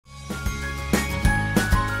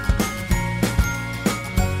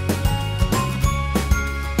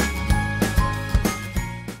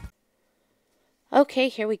Okay,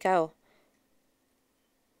 here we go.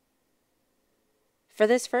 For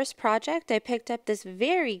this first project, I picked up this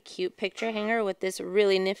very cute picture hanger with this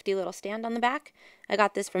really nifty little stand on the back. I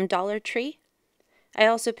got this from Dollar Tree. I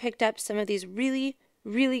also picked up some of these really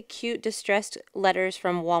cute distressed letters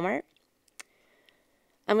from Walmart.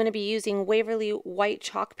 I'm going to be using Waverly white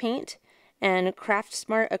chalk paint and Craft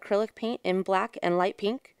Smart acrylic paint in black and light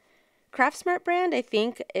pink. Craft Smart brand, I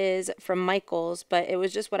think, is from Michaels, but it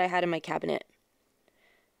was just what I had in my cabinet.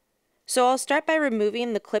 So I'll start by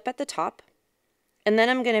removing the clip at the top, and then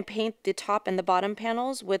I'm going to paint the top and the bottom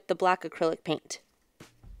panels with the black acrylic paint.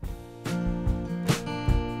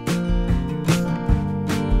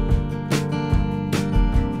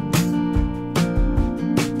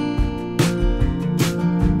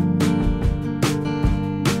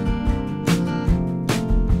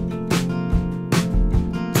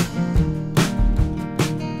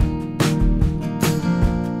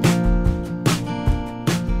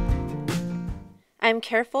 I'm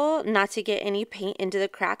careful not to get any paint into the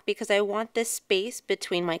crack because I want this space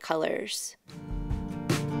between my colors.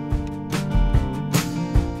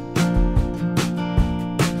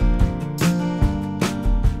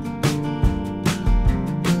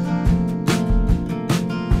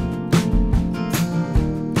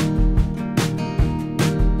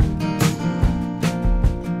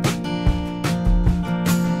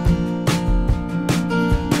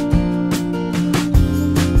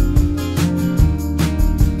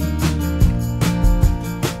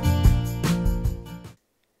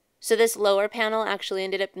 So this lower panel actually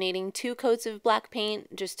ended up needing 2 coats of black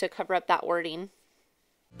paint just to cover up that wording.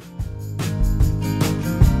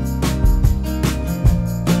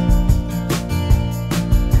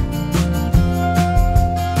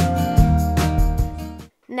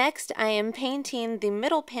 Next, I am painting the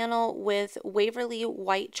middle panel with Waverly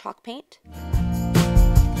white chalk paint.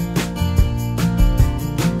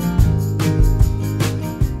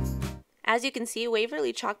 As you can see,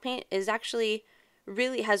 Waverly chalk paint is actually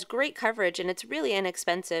really has great coverage and it's really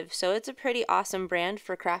inexpensive, so it's a pretty awesome brand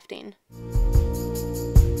for crafting.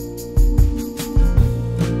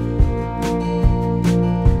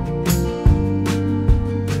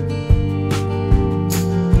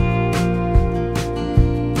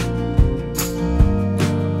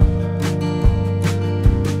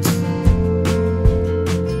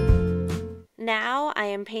 Now I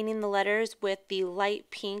am painting the letters with the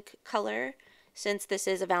light pink color since this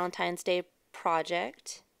is a Valentine's Day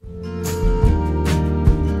project.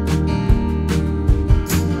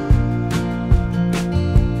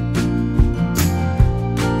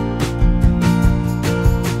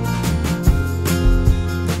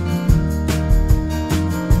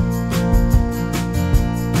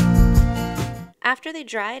 After they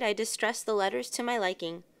dried, I distressed the letters to my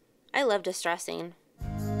liking. I love distressing.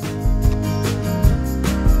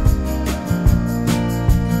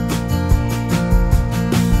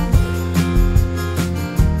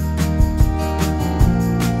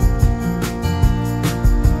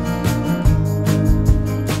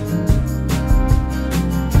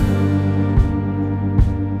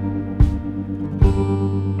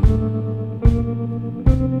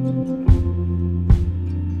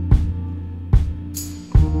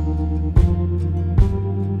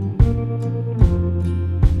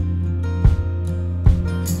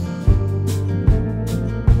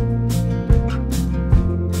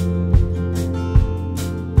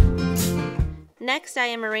 Next, I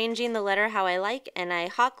am arranging the letter how I like, and I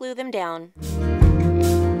hot glue them down.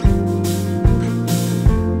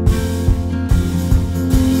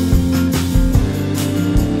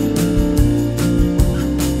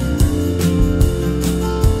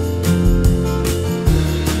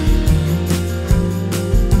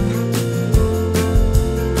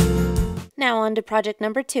 Now on to project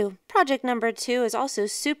number 2. Project number 2 is also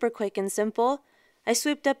super quick and simple. I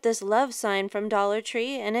swooped up this love sign from Dollar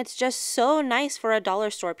Tree, and it's just so nice for a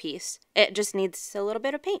dollar store piece. It just needs a little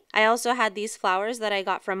bit of paint. I also had these flowers that I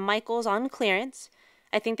got from Michaels on clearance.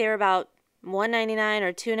 I think they were about $1.99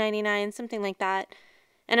 or $2.99, something like that.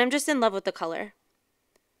 And I'm just in love with the color.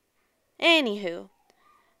 Anywho,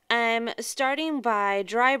 I'm starting by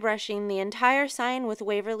dry brushing the entire sign with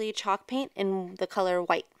Waverly chalk paint in the color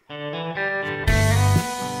white.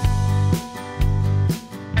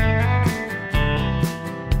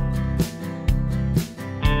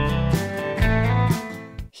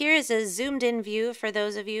 Here is a zoomed in view for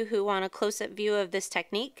those of you who want a close-up view of this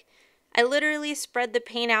technique. I literally spread the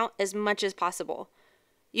paint out as much as possible.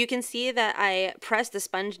 You can see that I pressed the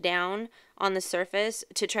sponge down on the surface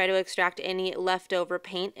to try to extract any leftover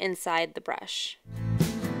paint inside the brush.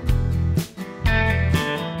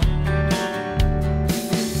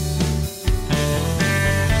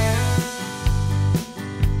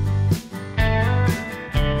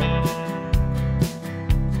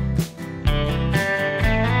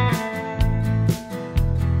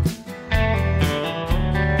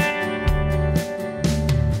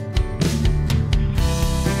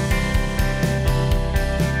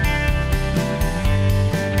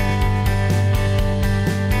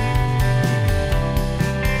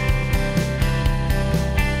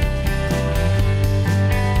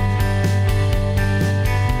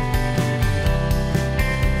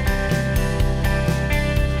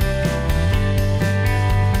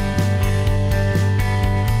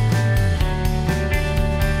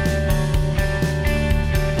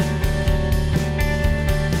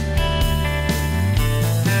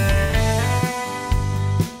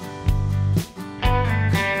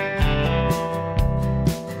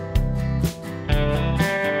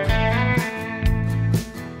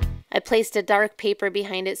 placed a dark paper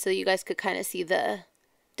behind it so you guys could kind of see the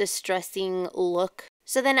distressing look.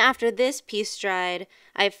 So then after this piece dried,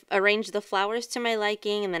 I've arranged the flowers to my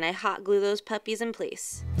liking, and then I hot glue those puppies in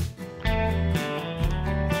place.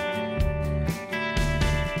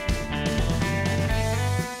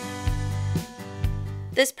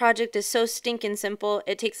 This project is so stinking simple,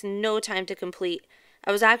 it takes no time to complete.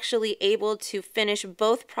 I was actually able to finish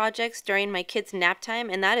both projects during my kids' nap time,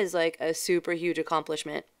 and that is like a super huge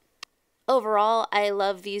accomplishment. Overall, I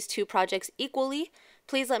love these two projects equally.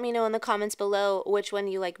 Please let me know in the comments below which one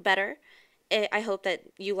you like better. I hope that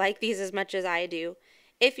you like these as much as I do.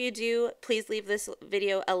 If you do, please leave this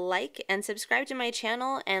video a like and subscribe to my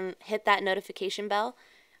channel and hit that notification bell.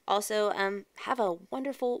 Also, have a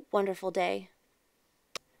wonderful, wonderful day.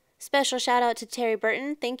 Special shout out to Terry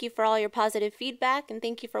Burton. Thank you for all your positive feedback, and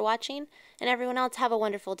thank you for watching. And everyone else, have a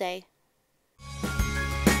wonderful day.